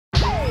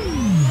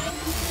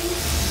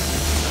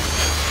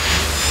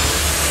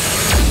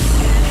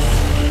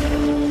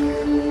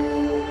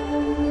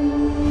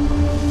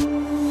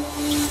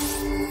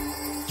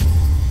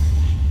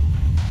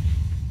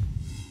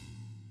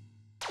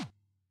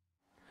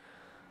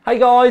Hey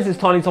guys, it's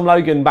Tiny Tom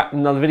Logan back with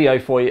another video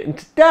for you, and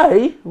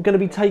today I'm going to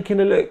be taking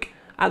a look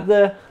at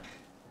the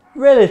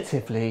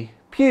relatively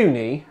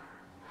puny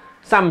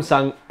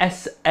Samsung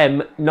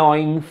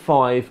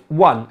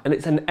SM951, and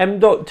it's an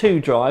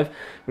M.2 drive,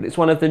 but it's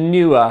one of the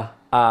newer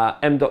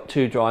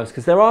M.2 drives,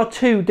 because there are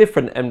two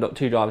different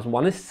M.2 drives.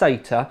 One is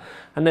SATA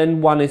and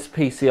then one is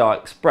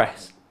PCI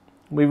Express.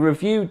 We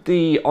reviewed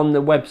on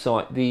the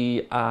website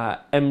the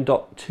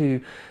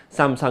M.2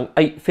 Samsung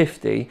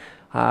 850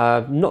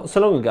 not so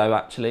long ago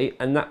actually,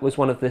 and that was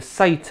one of the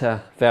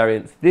SATA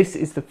variants. This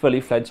is the fully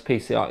fledged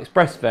PCI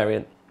Express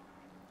variant.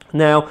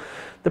 Now,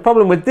 the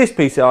problem with this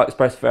PCI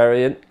Express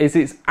variant is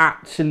it's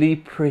actually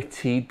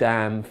pretty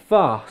damn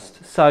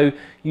fast. So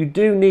you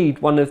do need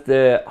one of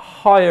the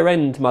higher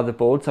end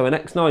motherboards, so an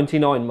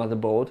X99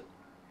 motherboard,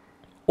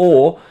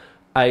 or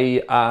a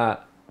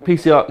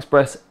PCI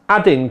Express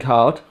add-in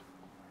card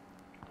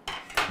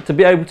to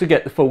be able to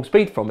get the full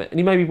speed from it. And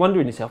you may be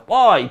wondering yourself,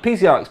 why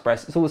PCI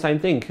Express? It's all the same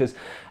thing, because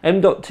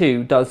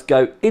M.2 does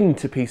go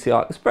into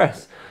PCI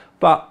Express,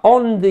 but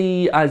on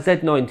the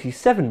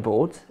Z97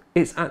 boards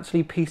it's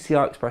actually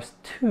PCI Express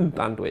 2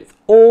 bandwidth,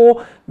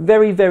 or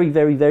very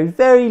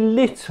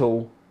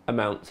little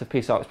amounts of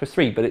PCI Express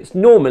 3, but it's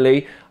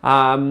normally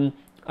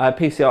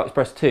PCI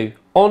Express 2.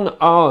 On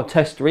our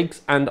test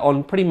rigs and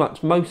on pretty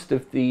much most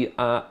of the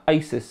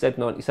Asus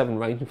Z97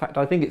 range, in fact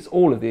I think it's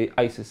all of the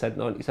Asus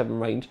Z97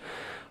 range,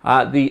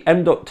 the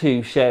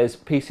M.2 shares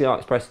PCI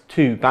Express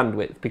 2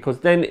 bandwidth,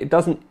 because then it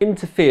doesn't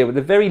interfere with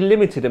the very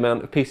limited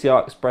amount of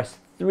PCI Express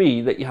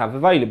 3 that you have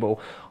available.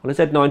 On a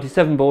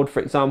Z97 board, for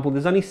example,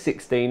 there's only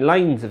 16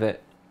 lanes of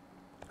it.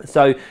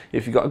 So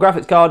if you've got a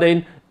graphics card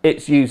in,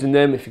 it's using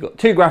them. If you've got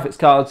two graphics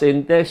cards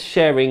in, they're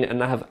sharing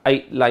and they have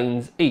 8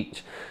 lanes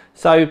each.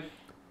 So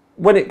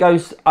when it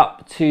goes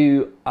up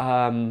to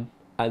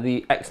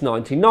the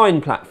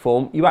X99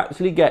 platform, you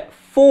actually get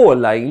 4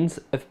 lanes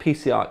of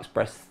PCI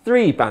Express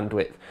 3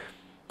 bandwidth.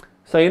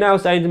 So you're now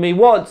saying to me,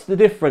 what's the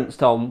difference,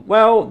 Tom?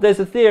 Well, there's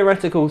a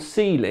theoretical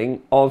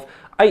ceiling of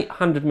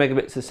 800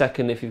 megabits a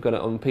second if you've got it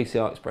on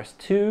PCI Express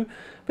 2,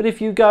 but if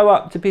you go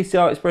up to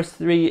PCI Express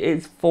 3,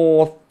 it's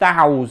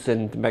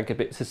 4,000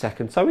 megabits a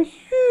second, so a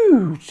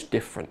huge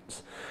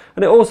difference.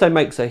 And it also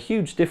makes a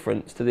huge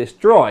difference to this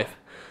drive,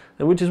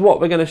 and which is what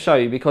we're going to show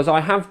you, because I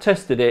have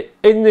tested it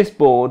in this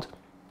board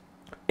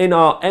in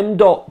our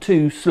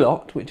M.2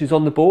 slot, which is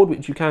on the board,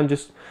 which you can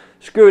just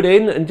screw it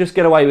in and just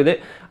get away with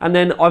it. And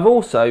then I've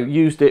also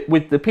used it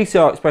with the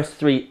PCI Express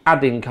 3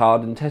 add-in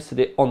card and tested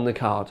it on the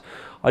card.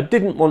 I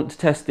didn't want to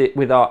test it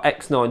with our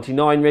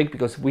X99 rig,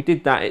 because if we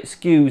did that, it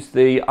skews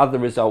the other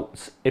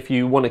results if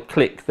you want to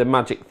click the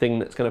magic thing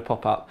that's going to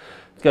pop up.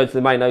 Let's go to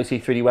the main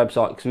OC3D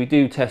website, because we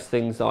do test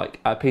things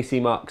like PC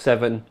Mark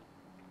 7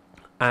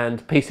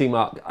 and PC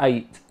Mark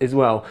 8 as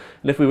well.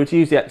 And if we were to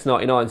use the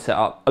X99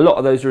 setup, a lot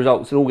of those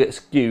results will all get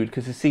skewed,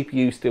 because the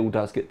CPU still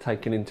does get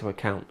taken into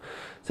account.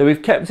 So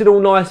we've kept it all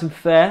nice and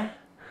fair,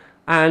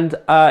 and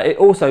it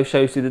also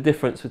shows you the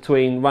difference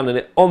between running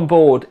it on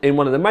board in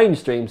one of the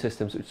mainstream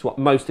systems, which is what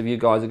most of you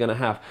guys are going to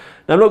have.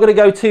 Now, I'm not going to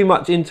go too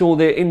much into all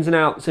the ins and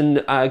outs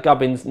and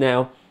gubbins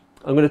now.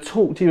 I'm going to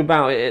talk to you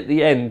about it at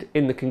the end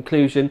in the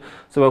conclusion,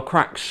 so I'll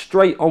crack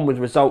straight on with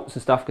results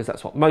and stuff, because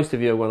that's what most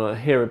of you want to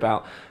hear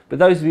about. But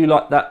those of you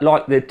like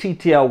the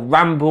TTL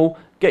ramble,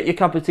 get your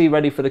cup of tea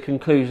ready for the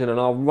conclusion, and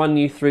I'll run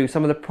you through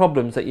some of the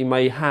problems that you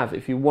may have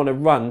if you want to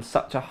run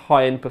such a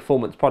high-end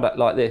performance product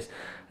like this,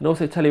 and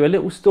also tell you a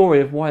little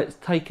story of why it's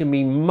taken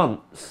me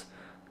months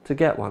to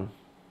get one.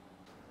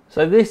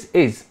 So this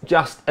is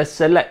just a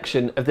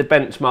selection of the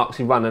benchmarks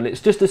we run, and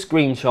it's just a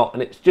screenshot,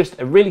 and it's just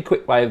a really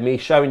quick way of me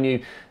showing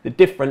you the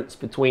difference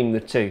between the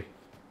two.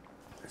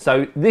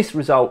 So this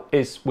result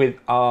is with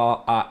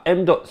our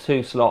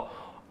M.2 slot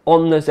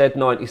on the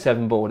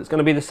Z97 board. It's going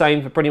to be the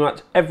same for pretty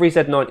much every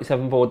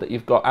Z97 board that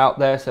you've got out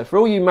there. So for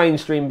all you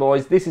mainstream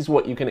boys, this is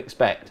what you can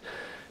expect.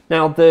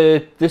 Now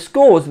the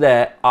scores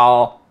there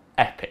are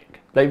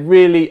epic. They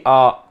really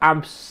are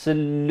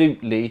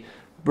absolutely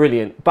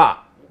brilliant. But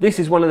this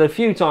is one of the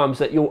few times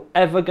that you're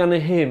ever going to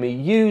hear me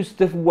use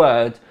the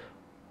word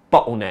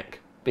bottleneck,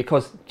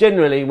 because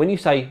generally when you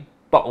say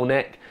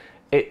bottleneck,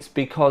 it's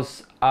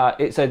because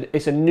it's a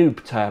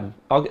noob term.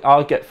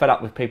 I'll get fed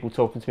up with people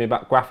talking to me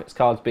about graphics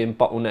cards being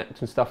bottlenecked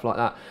and stuff like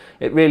that.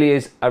 It really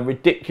is a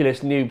ridiculous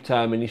noob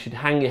term, and you should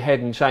hang your head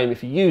in shame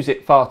if you use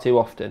it far too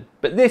often.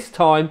 But this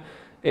time,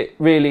 it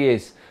really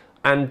is.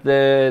 And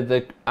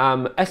the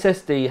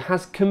SSD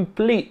has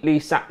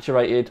completely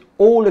saturated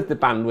all of the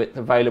bandwidth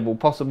available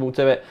possible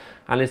to it,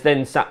 and is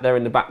then sat there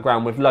in the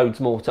background with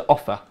loads more to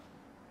offer.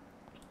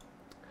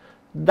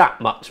 That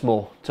much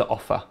more to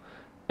offer.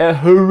 A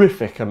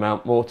horrific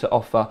amount more to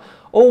offer.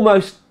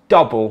 Almost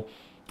double.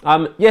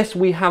 Yes,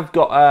 we have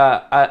got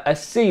a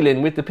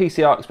ceiling with the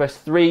PCI Express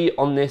 3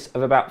 on this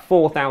of about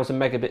 4,000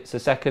 megabits a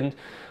second.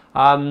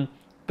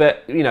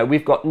 but you know,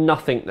 we've got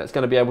nothing that's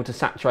going to be able to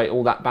saturate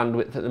all that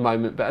bandwidth at the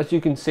moment. But as you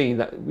can see,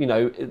 that, you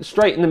know,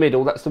 straight in the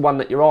middle, that's the one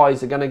that your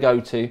eyes are going to go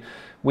to.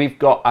 We've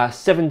got a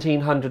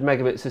 1700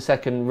 megabits a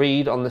second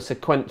read on the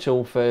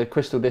sequential for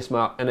Crystal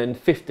Dismark, and then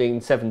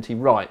 1570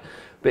 write.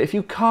 But if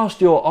you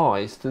cast your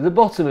eyes to the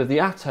bottom of the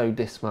Atto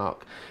Dismark,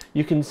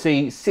 you can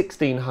see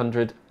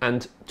 1600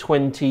 and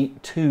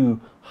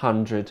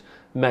 2200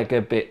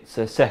 megabits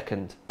a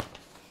second.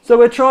 So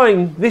we're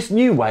trying this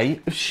new way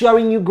of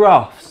showing you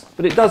graphs,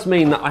 but it does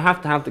mean that I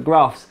have to have the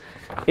graphs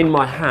in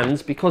my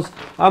hands because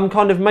I'm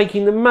kind of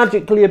making them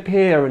magically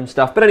appear and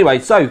stuff. But anyway,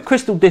 so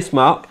Crystal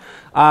Dismark,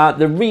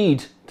 the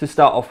read to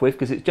start off with,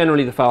 because it's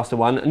generally the faster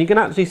one, and you can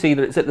actually see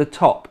that it's at the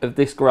top of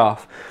this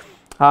graph.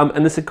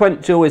 And the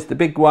sequential is the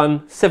big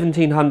one,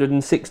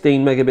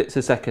 1716 megabits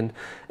a second.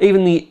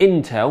 Even the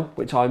Intel,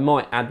 which I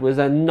might add was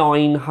a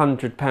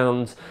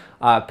 £900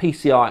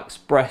 PCI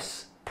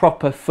Express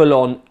proper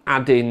full-on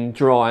add-in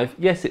drive.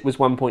 Yes, it was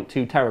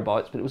 1.2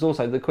 terabytes, but it was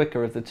also the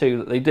quicker of the two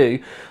that they do.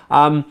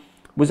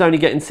 Was only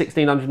getting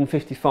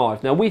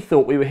 1655. Now we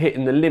thought we were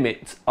hitting the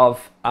limit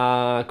of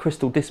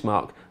Crystal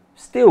Dismark.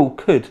 Still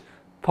could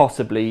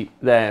possibly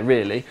there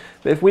really,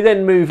 but if we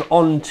then move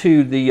on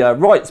to the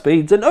write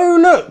speeds, and oh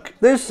look,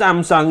 this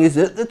Samsung is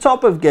at the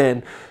top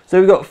again. So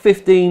we've got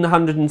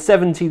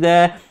 1570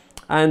 there,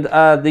 and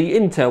the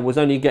Intel was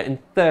only getting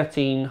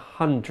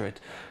 1300.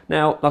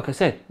 Now, like I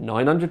said,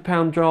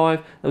 £900 drive,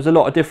 there was a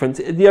lot of difference.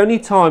 The only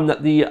time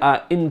that the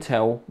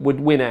Intel would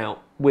win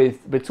out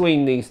with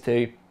between these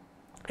two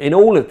in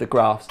all of the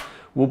graphs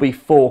will be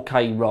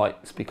 4K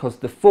writes, because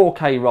the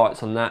 4K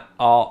writes on that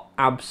are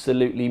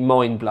absolutely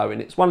mind-blowing.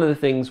 It's one of the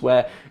things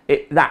where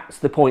that's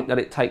the point that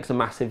it takes a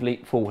massive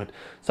leap forward.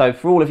 So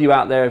for all of you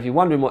out there, if you're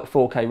wondering what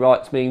 4K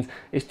writes means,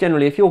 it's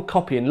generally if you're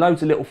copying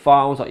loads of little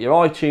files like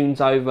your iTunes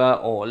over,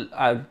 or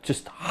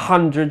just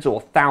hundreds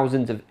or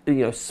thousands of, you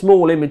know,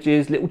 small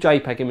images, little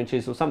JPEG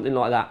images or something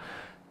like that,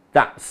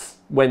 that's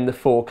when the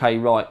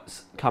 4K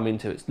writes come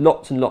into it. It's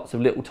lots and lots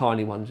of little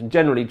tiny ones, and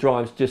generally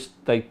drives just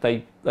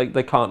they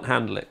can't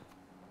handle it.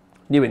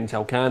 New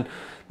Intel can.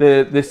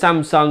 The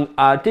Samsung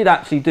did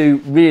actually do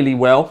really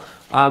well.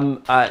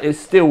 It's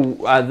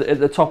still at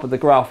the top of the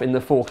graph in the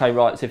 4K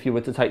writes if you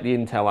were to take the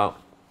Intel out.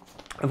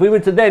 If we were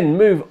to then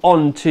move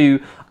on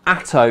to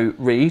Atto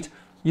read,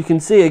 you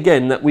can see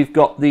again that we've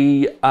got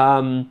the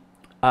Samsung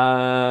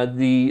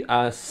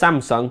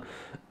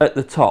at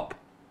the top.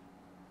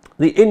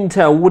 The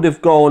Intel would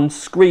have gone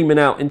screaming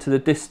out into the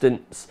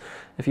distance.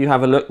 If you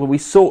have a look, well, we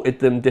sorted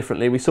them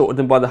differently. We sorted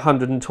them by the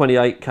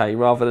 128K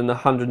rather than the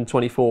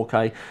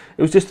 124K.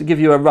 It was just to give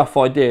you a rough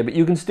idea, but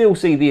you can still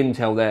see the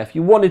Intel there. If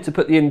you wanted to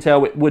put the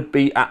Intel, it would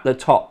be at the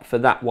top for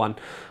that one,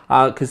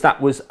 because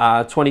that was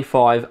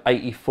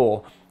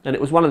 2584, and it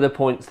was one of the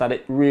points that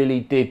it really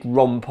did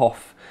romp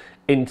off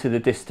into the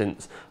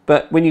distance.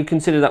 But when you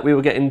consider that we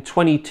were getting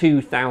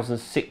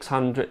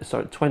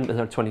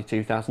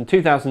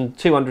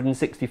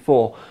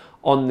 2264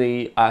 on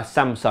the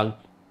Samsung,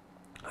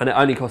 and it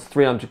only cost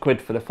 300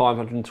 quid for the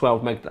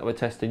 512 meg that we're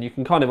testing, you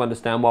can kind of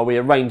understand why we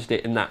arranged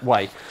it in that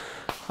way.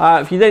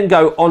 If you then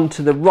go on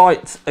to the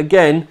right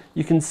again,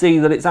 you can see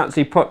that it's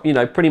actually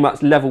pretty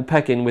much level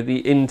pegging with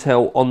the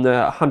Intel on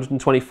the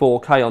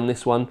 124K on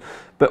this one,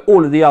 but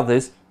all of the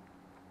others,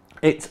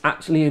 it's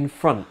actually in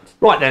front.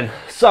 Right then,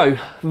 so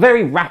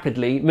very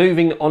rapidly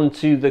moving on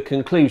to the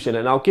conclusion,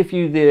 and I'll give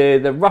you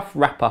the rough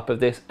wrap up of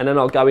this, and then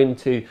I'll go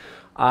into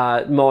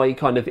my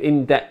kind of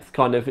in-depth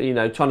kind of, you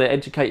know, trying to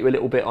educate you a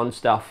little bit on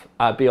stuff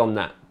beyond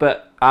that.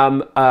 But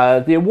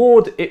the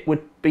award, it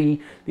would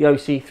be the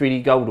OC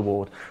 3D Gold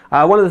Award.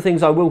 One of the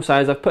things I will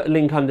say is I've put a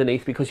link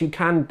underneath, because you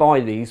can buy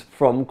these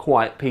from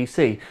Quiet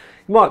PC.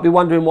 You might be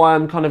wondering why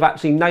I'm kind of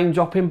actually name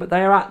dropping, but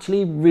they are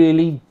actually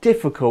really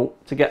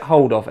difficult to get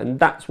hold of, and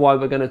that's why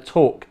we're going to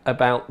talk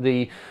about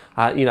the,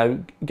 you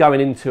know,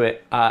 going into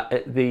it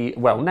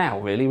well, now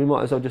really, we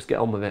might as well just get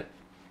on with it.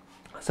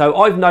 So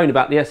I've known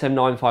about the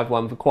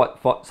SM951 for quite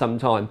some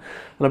time,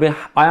 and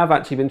I have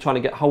actually been trying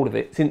to get hold of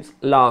it since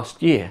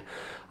last year.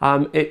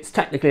 It's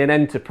technically an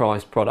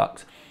enterprise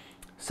product.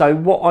 So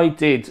what I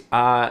did,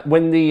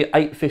 when the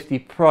 850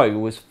 Pro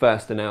was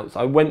first announced,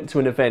 I went to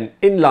an event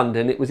in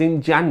London. It was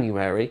in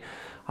January,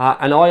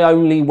 and I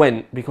only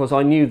went because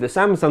I knew the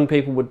Samsung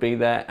people would be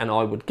there, and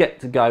I would get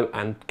to go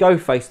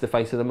face to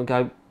face with them and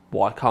go,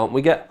 why can't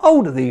we get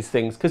hold of these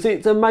things? Because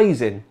it's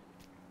amazing.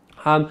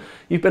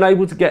 You've been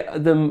able to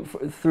get them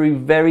through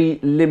very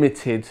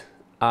limited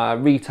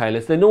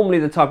retailers. They're normally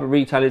the type of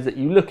retailers that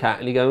you look at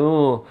and you go,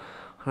 oh,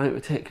 I don't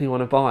particularly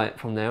want to buy it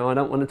from there. I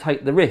don't want to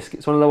take the risk.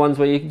 It's one of the ones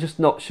where you're just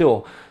not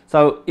sure.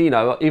 So, you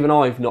know, even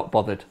I've not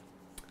bothered.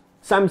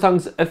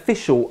 Samsung's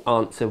official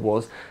answer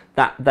was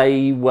that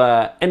they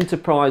were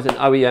enterprise and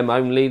OEM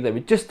only. They were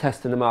just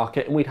testing the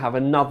market, and we'd have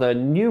another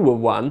newer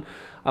one.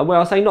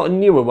 Well, I say not a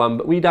newer one,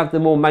 but we'd have the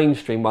more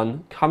mainstream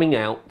one coming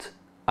out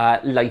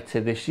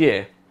later this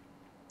year.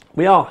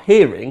 We are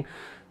hearing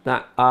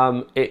that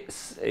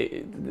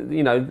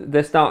you know,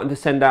 they're starting to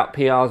send out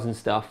PRs and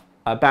stuff,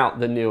 about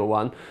the newer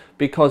one,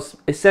 because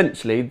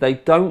essentially they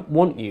don't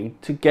want you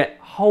to get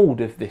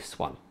hold of this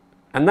one.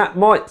 And that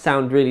might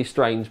sound really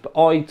strange, but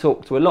I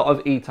talk to a lot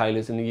of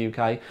e-tailers in the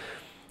UK,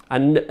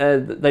 and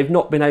they've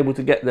not been able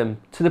to get them,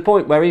 to the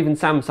point where even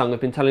Samsung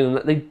have been telling them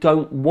that they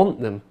don't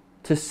want them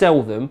to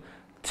sell them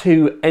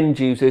to end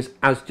users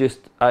as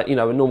just you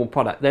know, a normal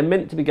product. They're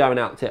meant to be going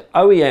out to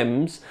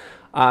OEMs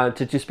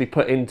to just be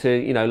put into,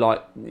 you know,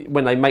 like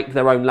when they make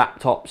their own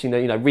laptops, you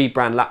know,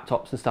 rebrand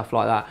laptops and stuff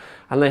like that.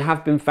 And they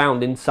have been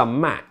found in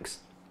some Macs,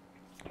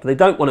 but they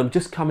don't want them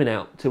just coming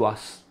out to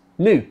us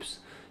noobs.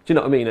 Do you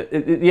know what I mean? At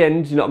the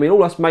end, you know what I mean?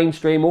 All us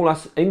mainstream, all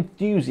us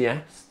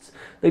enthusiasts,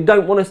 they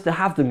don't want us to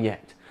have them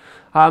yet.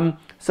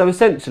 So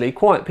essentially,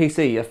 Quiet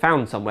PC have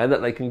found somewhere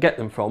that they can get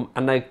them from,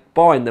 and they're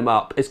buying them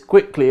up as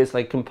quickly as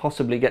they can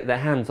possibly get their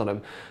hands on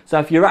them. So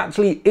if you're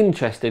actually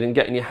interested in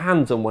getting your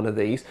hands on one of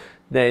these,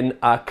 then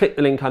click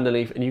the link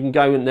underneath and you can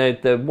go in there.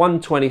 The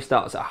 120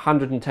 starts at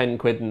 110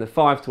 quid and the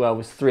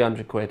 512 is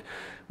 300 quid,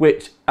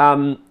 which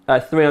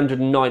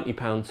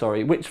 £390,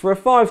 sorry, which for a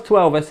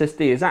 512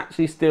 SSD is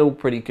actually still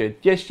pretty good.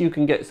 Yes, you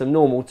can get some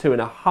normal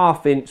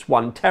 2.5 inch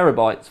 1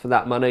 terabytes for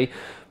that money,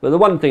 but the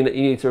one thing that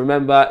you need to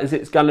remember is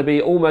it's going to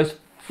be almost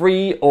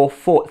 3 or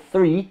 4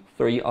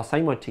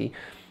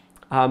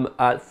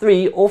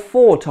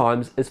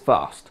 times as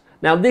fast.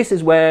 Now this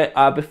is where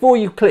before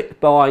you click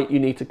buy, you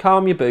need to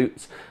calm your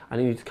boots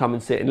and you need to come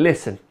and sit and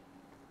listen,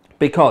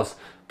 because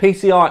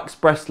PCI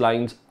Express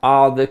lanes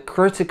are the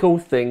critical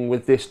thing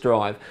with this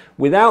drive.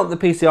 Without the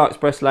PCI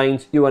Express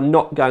lanes, you are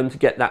not going to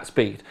get that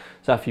speed.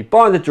 So if you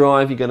buy the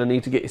drive, you're going to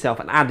need to get yourself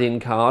an add-in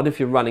card if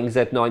you're running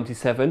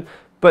Z97.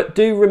 But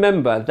do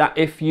remember that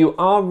if you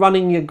are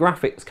running your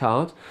graphics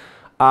card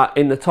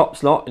in the top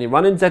slot and you're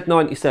running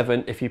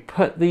Z97, if you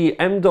put the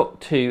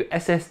M.2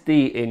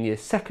 SSD in your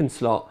second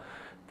slot,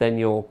 then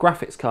your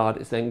graphics card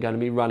is then going to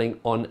be running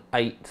on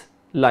 8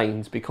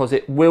 lanes, because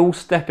it will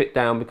step it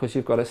down because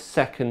you've got a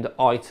second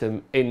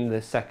item in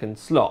the second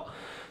slot.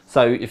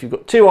 So if you've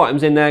got 2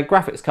 items in there,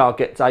 graphics card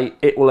gets 8,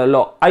 it will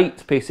allot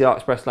 8 PCI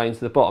Express lanes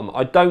to the bottom.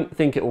 I don't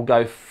think it will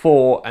go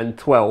 4 and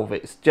 12,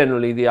 it's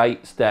generally the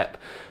 8 step.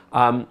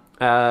 And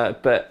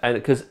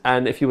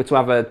if you were to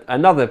have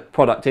another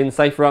product in,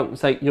 say for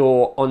argument's sake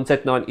you're on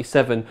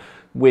Z97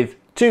 with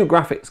 2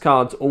 graphics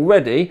cards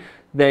already,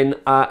 then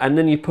and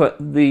then you put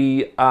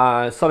the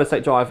solid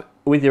state drive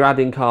with your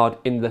add-in card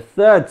in the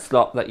third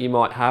slot that you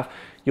might have,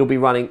 you'll be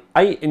running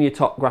 8 in your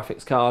top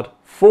graphics card,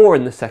 4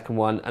 in the second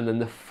one, and then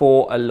the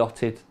 4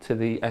 allotted to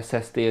the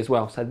SSD as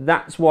well. So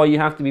that's why you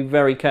have to be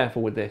very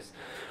careful with this.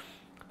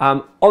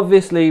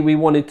 Obviously, we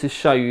wanted to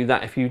show you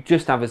that if you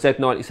just have a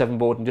Z97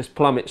 board and just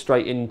plumb it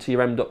straight into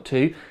your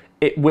M.2,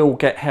 it will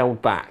get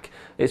held back.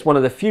 It's one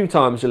of the few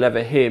times you'll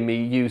ever hear me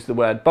use the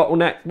word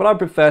bottleneck, but I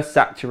prefer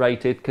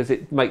saturated because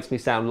it makes me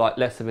sound like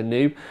less of a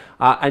noob.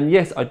 And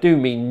yes, I do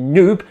mean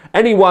noob.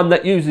 Anyone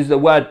that uses the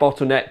word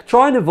bottleneck,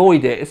 try and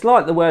avoid it. It's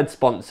like the word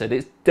sponsored.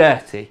 It's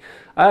dirty.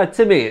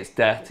 To me, it's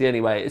dirty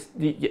anyway.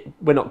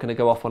 We're not going to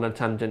go off on a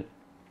tangent.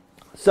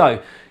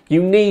 So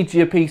you need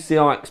your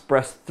PCI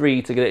Express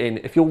 3 to get it in.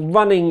 If you're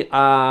running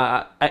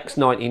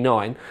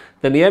X99,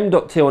 then the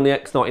M.2 on the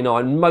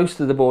X99, most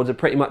of the boards are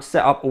pretty much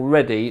set up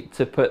already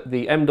to put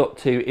the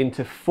M.2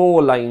 into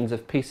 4 lanes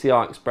of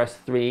PCI Express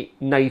 3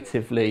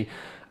 natively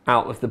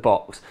out of the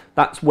box.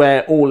 That's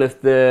where all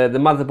of the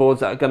motherboards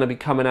that are going to be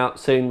coming out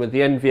soon with the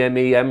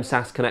NVMe,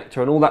 MSAS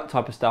connector and all that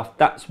type of stuff,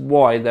 that's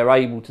why they're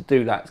able to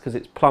do that, because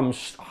it's plumb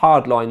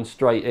hardline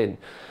straight in.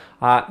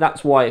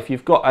 That's why if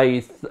you've got a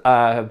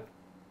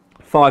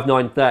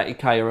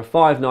 5930K or a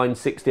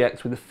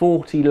 5960X with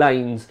 40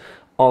 lanes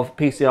of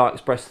PCI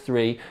Express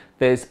 3,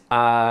 there's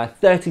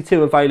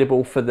 32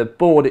 available for the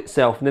board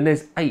itself, and then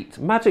there's 8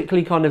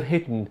 magically kind of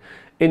hidden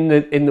in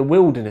the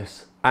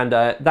wilderness, and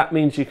that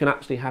means you can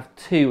actually have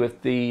 2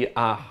 of the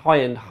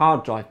high-end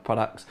hard drive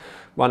products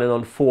running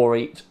on 4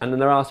 each, and then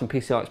there are some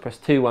PCI Express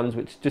 2 ones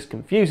which just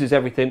confuses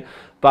everything,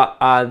 but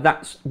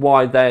that's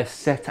why they're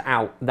set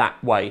out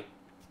that way.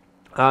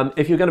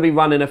 If you're going to be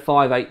running a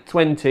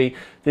 5820,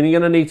 then you're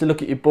going to need to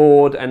look at your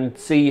board and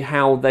see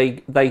how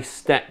they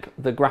step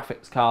the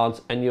graphics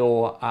cards and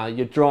your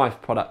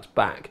drive products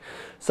back.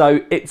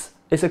 So it's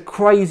a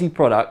crazy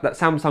product that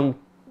Samsung,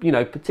 you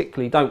know,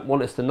 particularly don't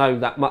want us to know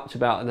that much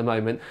about at the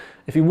moment.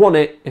 If you want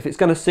it, if it's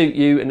going to suit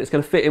you and it's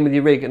going to fit in with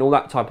your rig and all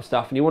that type of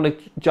stuff, and you want to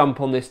jump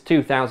on this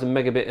 2000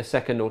 megabit a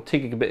second or 2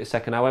 gigabit a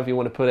second, however you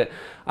want to put it,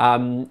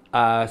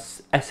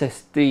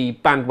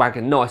 SSD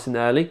bandwagon nice and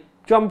early,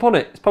 jump on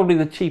it. It's probably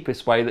the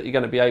cheapest way that you're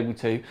going to be able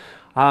to,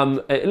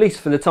 at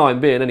least for the time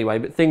being anyway,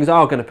 but things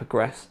are going to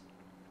progress.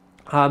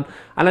 And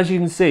as you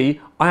can see,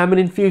 I am an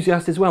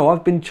enthusiast as well.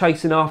 I've been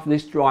chasing after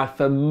this drive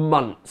for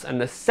months, and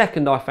the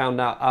second I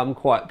found out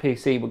Quiet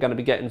PC were going to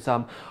be getting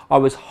some, I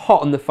was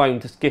hot on the phone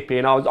to Skippy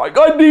and I was like,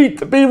 I need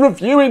to be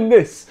reviewing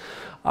this.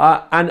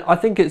 And I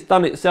think it's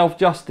done itself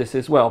justice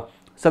as well.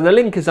 So the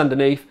link is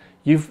underneath.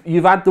 You've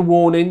had the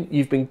warning,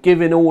 you've been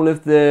given all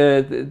of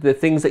the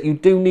things that you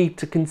do need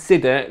to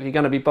consider if you're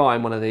going to be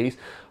buying one of these,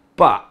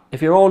 But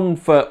if you're on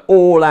for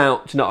all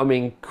out, do you know what I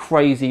mean,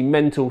 crazy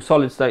mental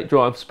solid state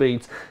drive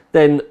speeds,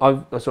 then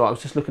that's all right, I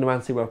was just looking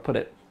around to see where I put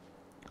it.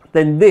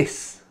 Then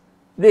this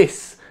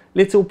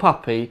little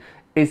puppy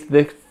is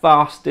the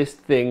fastest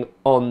thing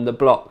on the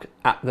block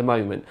at the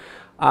moment.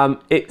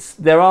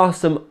 There are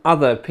some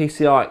other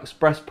PCI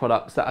Express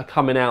products that are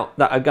coming out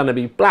that are going to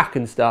be black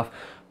and stuff,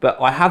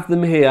 but I have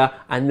them here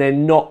and they're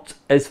not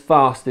as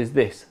fast as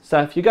this.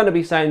 So if you're going to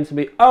be saying to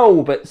me,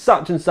 oh, but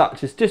such and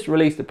such has just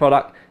released a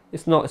product,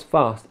 it's not as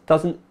fast. It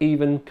doesn't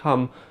even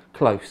come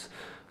close.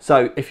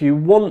 So if you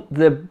want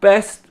the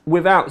best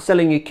without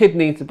selling your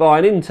kidney to buy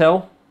an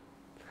Intel,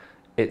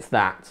 it's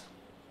that.